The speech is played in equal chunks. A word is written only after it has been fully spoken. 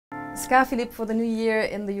Ska, Philippe, for the new year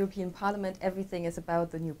in the European Parliament, everything is about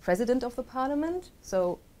the new president of the Parliament.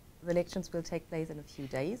 So the elections will take place in a few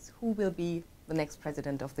days. Who will be the next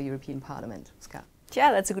president of the European Parliament, Ska?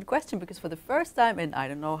 Yeah, that's a good question, because for the first time in I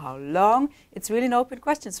don't know how long, it's really an open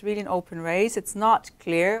question, it's really an open race. It's not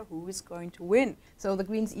clear who is going to win. So the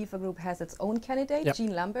Greens EFA group has its own candidate, Yep.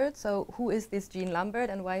 Jean Lambert. So who is this Jean Lambert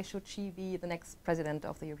and why should she be the next president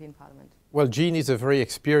of the European Parliament? Well, Jean is a very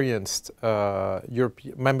experienced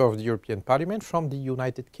member of the European Parliament from the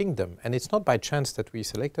United Kingdom. And it's not by chance that we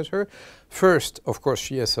selected her. First, of course,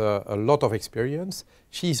 she has a lot of experience.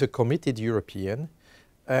 She's a committed European.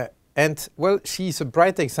 And, well, she's a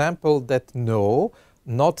bright example that, no,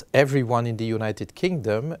 not everyone in the United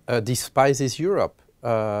Kingdom despises Europe.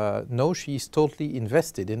 No, she's totally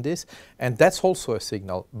invested in this. And that's also a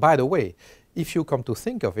signal. By the way, if you come to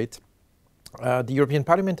think of it, the European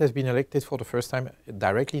Parliament has been elected for the first time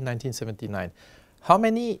directly in 1979. How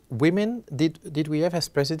many women did we have as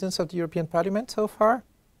presidents of the European Parliament so far?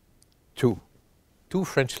 Two. Two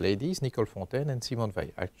French ladies, Nicole Fontaine and Simone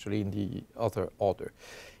Veil, actually in the other order.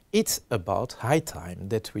 It's about high time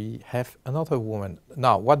that we have another woman.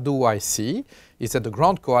 Now, what do I see is that the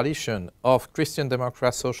grand coalition of Christian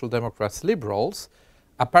Democrats, Social Democrats, Liberals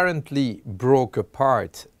apparently broke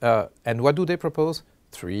apart. And what do they propose?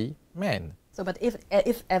 3 men. So, but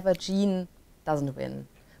if ever Jean doesn't win,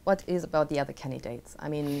 what is about the other candidates? I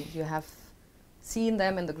mean, you have seen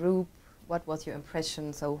them in the group. What was your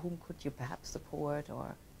impression? So whom could you perhaps support,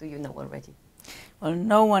 or do you know already? Well,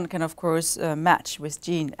 no one can, of course, match with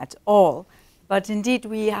Jean at all. But indeed,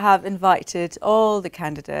 we have invited all the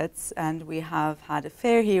candidates and we have had a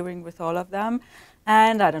fair hearing with all of them.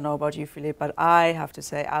 And I don't know about you, Philippe, but I have to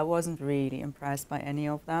say I wasn't really impressed by any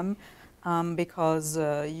of them. Because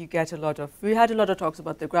you get we had a lot of talks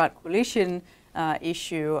about the Grand Coalition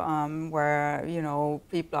issue, where, you know,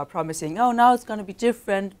 people are promising, oh, now it's going to be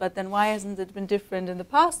different, but then why hasn't it been different in the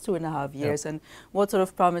past 2.5 years? Yeah. And what sort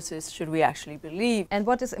of promises should we actually believe? And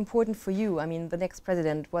what is important for you? I mean, the next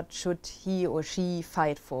president, what should he or she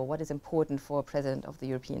fight for? What is important for a president of the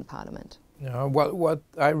European Parliament? Well, what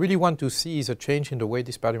I really want to see is a change in the way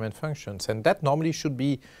this parliament functions, and that normally should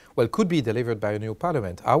be, well, could be delivered by a new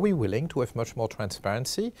parliament. Are we willing to have much more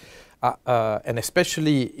transparency? And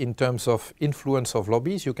especially in terms of influence of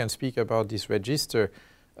lobbies, you can speak about this register,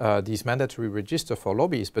 this mandatory register for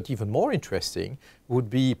lobbies, but even more interesting would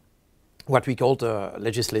be what we call the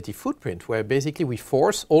legislative footprint, where basically we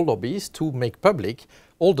force all lobbies to make public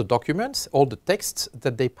all the documents, all the texts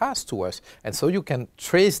that they pass to us. And so you can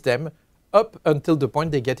trace them up until the point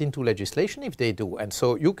they get into legislation, if they do. And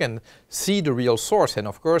so you can see the real source. And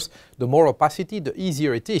of course, the more opacity, the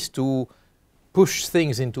easier it is to push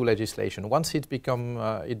things into legislation. Once it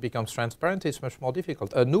becomes transparent, it's much more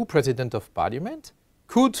difficult. A new president of parliament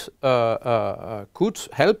could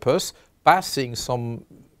help us passing some,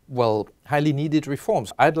 well, highly needed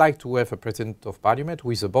reforms. I'd like to have a president of parliament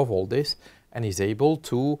who is above all this and is able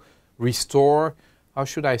to restore, how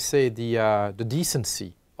should I say, the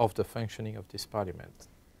decency of the functioning of this parliament.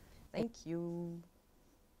 Thank you.